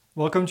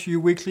Welcome to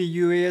your weekly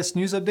UAS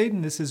news update,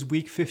 and this is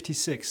week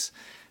 56.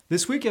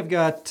 This week I've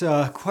got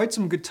quite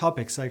some good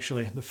topics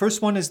actually. The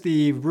first one is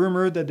the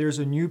rumor that there's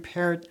a new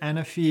Parrot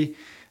Anafi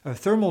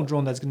thermal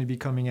drone that's going to be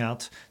coming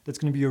out. That's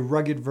going to be a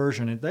rugged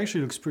version. It actually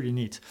looks pretty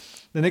neat.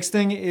 The next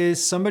thing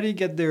is somebody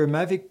get their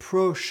Mavic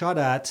Pro shot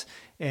at,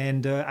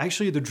 and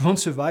actually the drone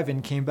survived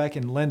and came back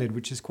and landed,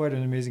 which is quite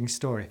an amazing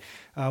story.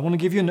 I want to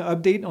give you an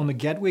update on the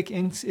Gatwick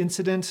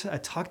incident. I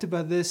talked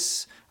about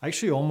this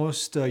actually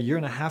almost a year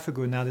and a half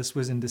ago now. This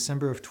was in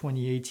December of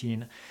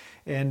 2018.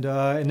 And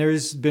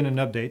there's been an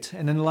update.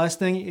 And then the last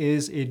thing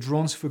is a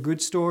Drones for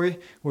Good story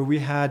where we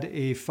had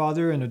a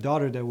father and a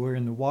daughter that were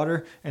in the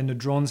water and the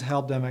drones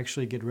helped them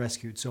actually get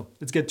rescued. So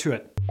let's get to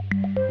it.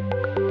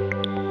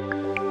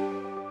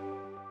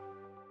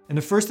 And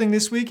the first thing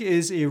this week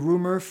is a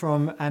rumor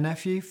from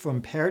Anafi,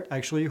 from Parrot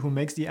actually, who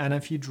makes the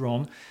Anafi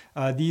drone.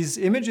 These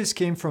images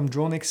came from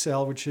Drone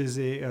Excel, which is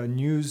a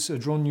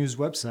drone news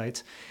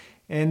website.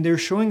 And they're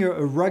showing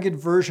a rugged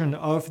version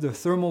of the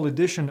thermal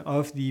edition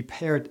of the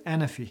Parrot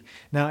Anafi.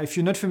 Now, if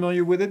you're not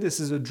familiar with it, this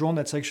is a drone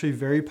that's actually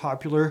very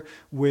popular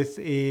with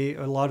a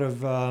lot of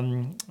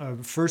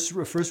first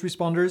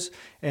responders,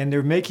 and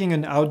they're making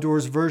an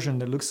outdoors version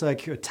that looks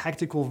like a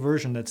tactical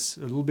version that's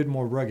a little bit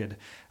more rugged.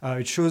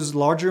 It shows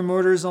larger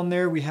motors on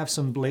there. We have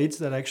some blades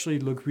that actually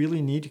look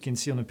really neat. You can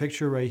see on the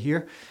picture right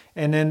here.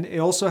 And then it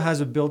also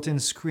has a built-in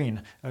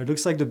screen. It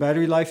looks like the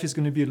battery life is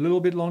going to be a little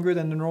bit longer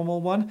than the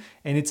normal one.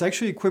 And it's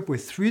actually equipped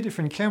with 3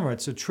 different cameras.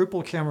 It's a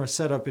triple camera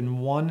setup in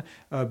one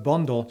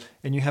bundle.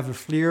 And you have a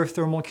FLIR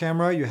thermal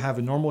camera, you have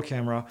a normal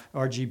camera,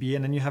 RGB,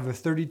 and then you have a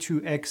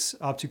 32x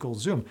optical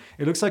zoom.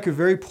 It looks like a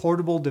very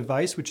portable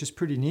device, which is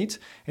pretty neat.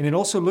 And it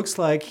also looks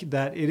like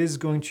that it is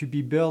going to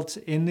be built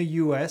in the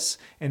US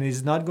and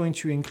is not going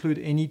to include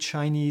any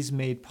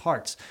Chinese-made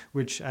parts,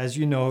 which, as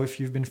you know, if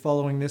you've been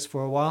following this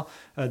for a while,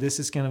 this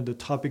is kind of the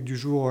topic du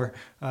jour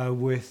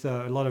with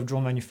a lot of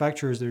drone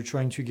manufacturers. They're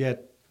trying to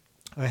get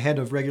ahead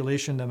of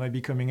regulation that might be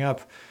coming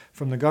up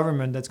from the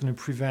government that's going to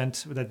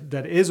prevent,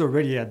 that is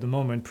already at the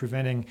moment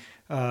preventing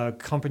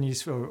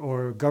companies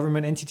or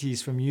government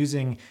entities from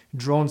using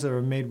drones that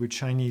are made with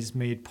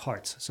Chinese-made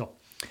parts. So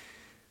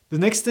the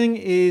next thing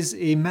is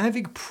a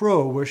Mavic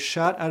Pro was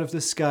shot out of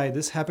the sky.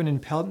 This happened in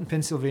Pelton,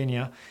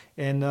 Pennsylvania.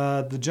 And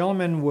the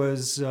gentleman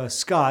was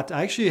Scott.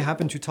 I actually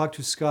happened to talk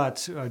to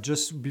Scott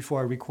just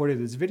before I recorded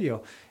this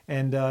video.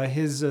 And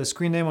his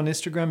screen name on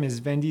Instagram is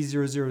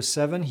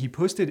Vandy007. He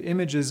posted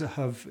images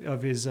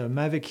of his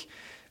Mavic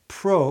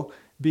Pro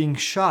being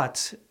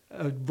shot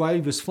while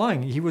he was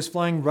flying. He was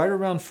flying right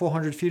around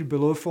 400 feet,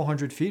 below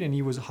 400 feet, and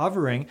he was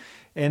hovering.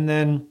 And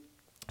then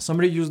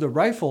somebody used a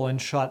rifle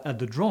and shot at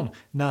the drone.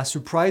 Now,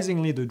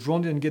 surprisingly, the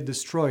drone didn't get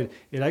destroyed.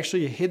 It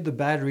actually hit the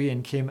battery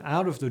and came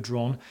out of the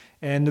drone.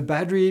 And the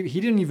battery,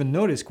 he didn't even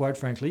notice, quite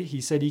frankly. He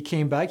said he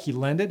came back, he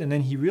landed, and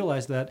then he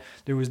realized that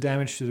there was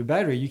damage to the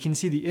battery. You can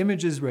see the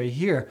images right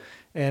here.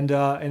 And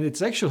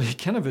it's actually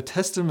kind of a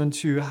testament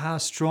to how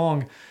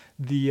strong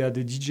the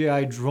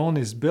DJI drone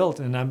is built,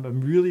 and I'm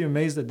really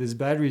amazed that this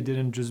battery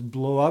didn't just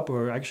blow up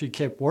or actually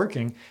kept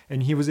working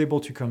and he was able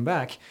to come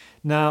back.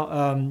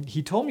 Now,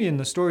 he told me in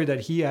the story that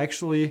he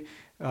actually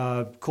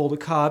called the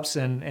cops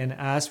and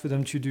asked for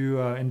them to do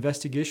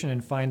investigation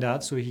and find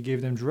out, so he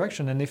gave them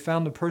direction and they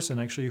found the person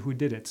actually who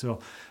did it. So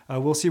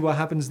we'll see what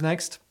happens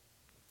next.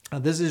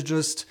 This is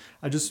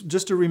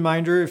just a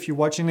reminder, if you're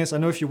watching this, I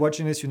know if you're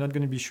watching this, you're not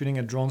going to be shooting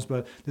at drones,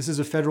 but this is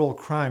a federal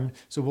crime,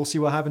 so we'll see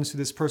what happens to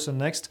this person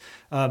next.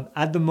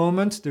 At the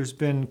moment, there's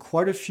been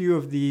quite a few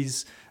of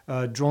these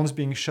drones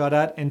being shot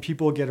at and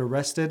people get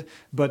arrested,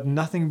 but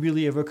nothing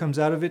really ever comes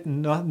out of it.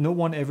 No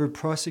one ever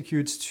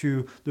prosecutes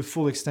to the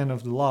full extent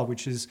of the law,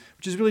 which is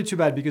really too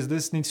bad, because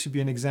this needs to be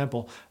an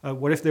example.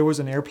 What if there was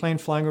an airplane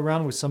flying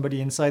around with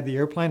somebody inside the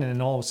airplane and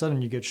then all of a sudden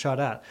you get shot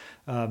at?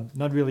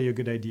 Not really a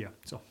good idea.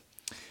 So.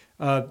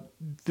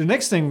 The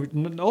next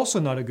thing, also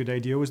not a good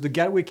idea, was the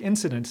Gatwick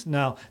incident.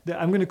 Now,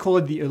 I'm going to call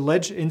it the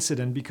alleged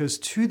incident because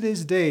to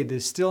this day,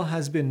 there still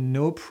has been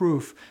no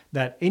proof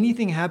that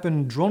anything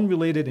happened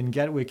drone-related in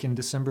Gatwick in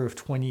December of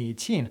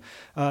 2018.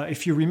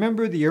 If you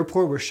remember, the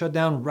airport was shut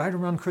down right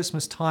around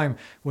Christmas time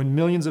when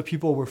millions of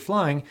people were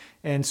flying,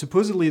 and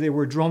supposedly there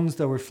were drones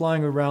that were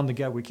flying around the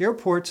Gatwick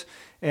airport,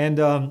 and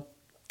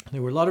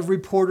there were a lot of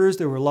reporters,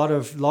 there were a lot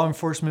of law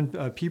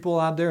enforcement people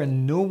out there,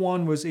 and no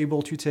one was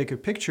able to take a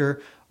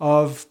picture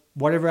of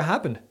whatever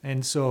happened.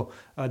 And so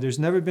there's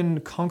never been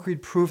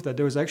concrete proof that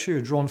there was actually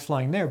a drone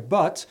flying there.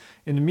 But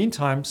in the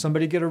meantime,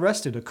 somebody get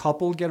arrested. A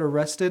couple get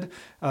arrested.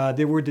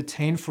 They were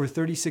detained for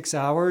 36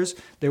 hours.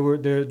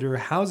 Their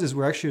houses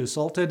were actually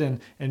assaulted,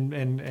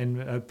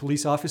 and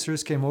police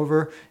officers came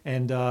over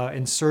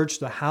and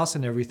searched the house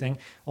and everything,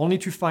 only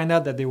to find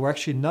out that they were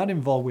actually not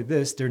involved with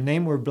this. Their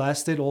name were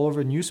blasted all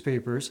over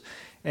newspapers.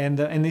 And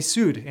they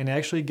sued and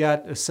actually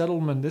got a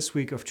settlement this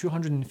week of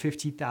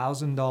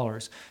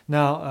 $250,000.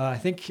 Now, I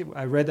think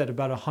I read that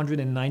about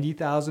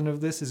 $190,000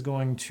 of this is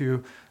going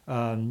to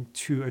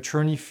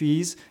attorney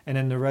fees, and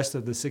then the rest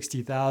of the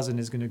 $60,000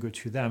 is going to go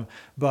to them.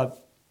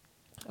 But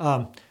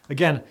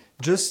Again,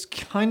 just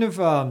kind of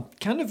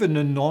an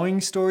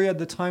annoying story at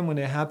the time when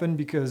it happened,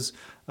 because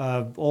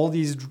all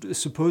these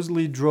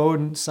supposedly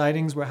drone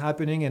sightings were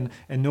happening, and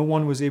no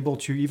one was able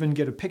to even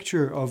get a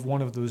picture of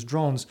one of those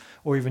drones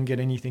or even get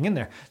anything in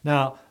there.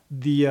 Now,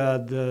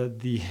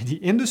 the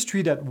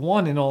industry that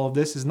won in all of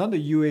this is not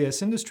the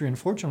UAS industry,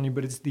 unfortunately,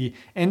 but it's the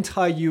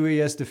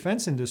anti-UAS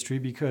defense industry,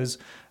 because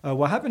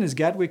what happened is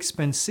Gatwick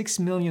spent $6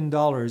 million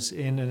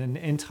in an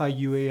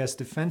anti-UAS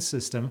defense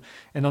system,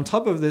 and on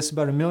top of this,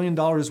 about $1 million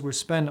were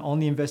spent on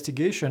the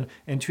investigation,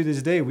 and to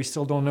this day, we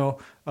still don't know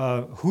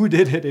who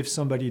did it, if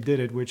somebody did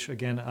it, which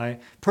again, I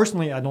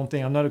don't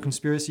think, I'm not a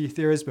conspiracy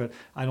theorist, but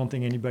I don't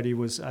think anybody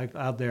was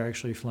out there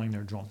actually flying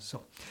their drones.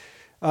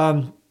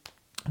 So.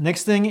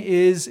 Next thing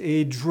is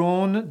a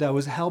drone that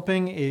was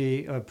helping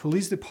a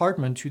police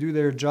department to do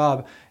their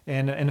job,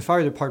 and a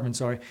fire department,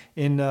 sorry,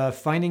 in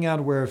finding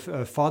out where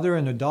a father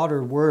and a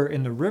daughter were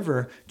in the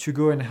river to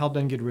go and help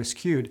them get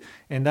rescued.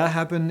 And that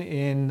happened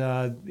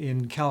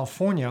in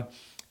California.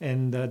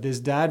 And this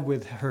dad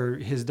with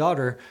his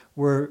daughter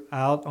were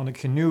out on a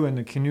canoe, and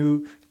the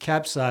canoe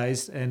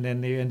capsized, and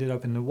then they ended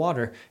up in the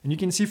water. And you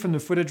can see from the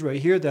footage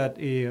right here that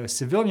a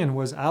civilian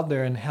was out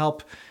there and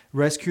helped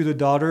rescue the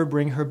daughter,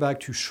 bring her back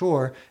to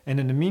shore. And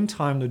in the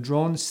meantime, the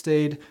drone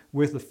stayed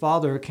with the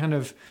father, kind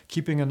of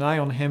keeping an eye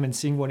on him and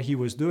seeing what he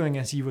was doing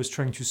as he was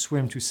trying to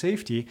swim to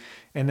safety.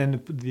 And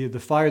then the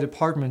fire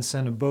department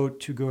sent a boat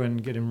to go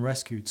and get him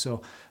rescued.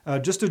 So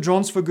just a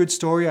drones for good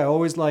story. I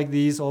always like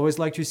these. Always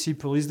like to see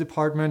police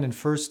department and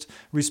first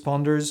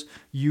responders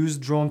use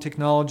drone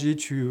technology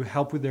to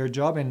help with their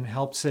job and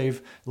help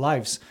save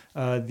lives.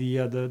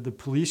 The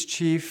police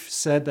chief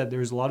said that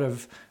there's a lot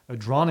of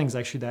drownings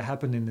actually that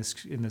happen in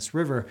this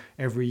river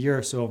every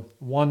year. So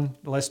one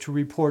less to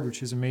report,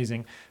 which is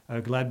amazing.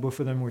 Glad both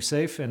of them were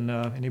safe and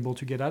able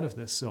to get out of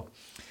this. So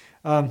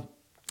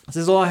this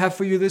is all I have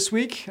for you this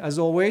week. As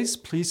always,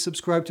 please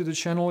subscribe to the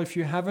channel if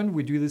you haven't.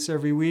 We do this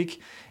every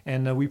week,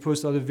 and we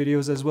post other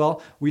videos as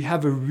well. We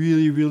have a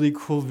really, really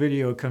cool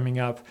video coming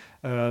up.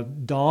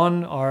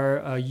 Dawn, our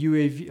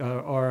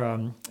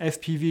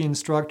FPV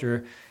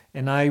instructor,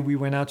 and we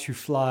went out to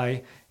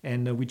fly,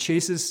 and we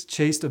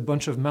chased a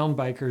bunch of mountain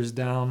bikers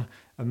down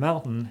a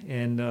mountain,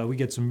 and we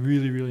get some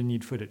really, really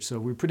neat footage. So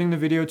we're putting the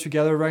video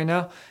together right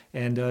now,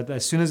 and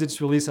as soon as it's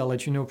released, I'll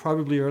let you know,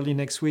 probably early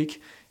next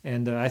week.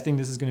 And I think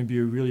this is going to be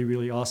a really,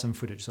 really awesome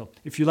footage. So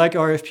if you like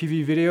our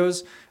FPV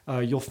videos,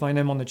 you'll find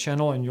them on the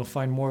channel, and you'll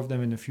find more of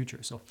them in the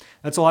future. So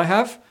that's all I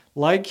have.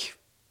 Like,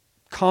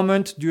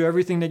 comment, do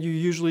everything that you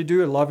usually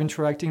do. I love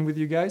interacting with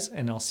you guys,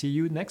 and I'll see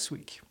you next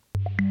week.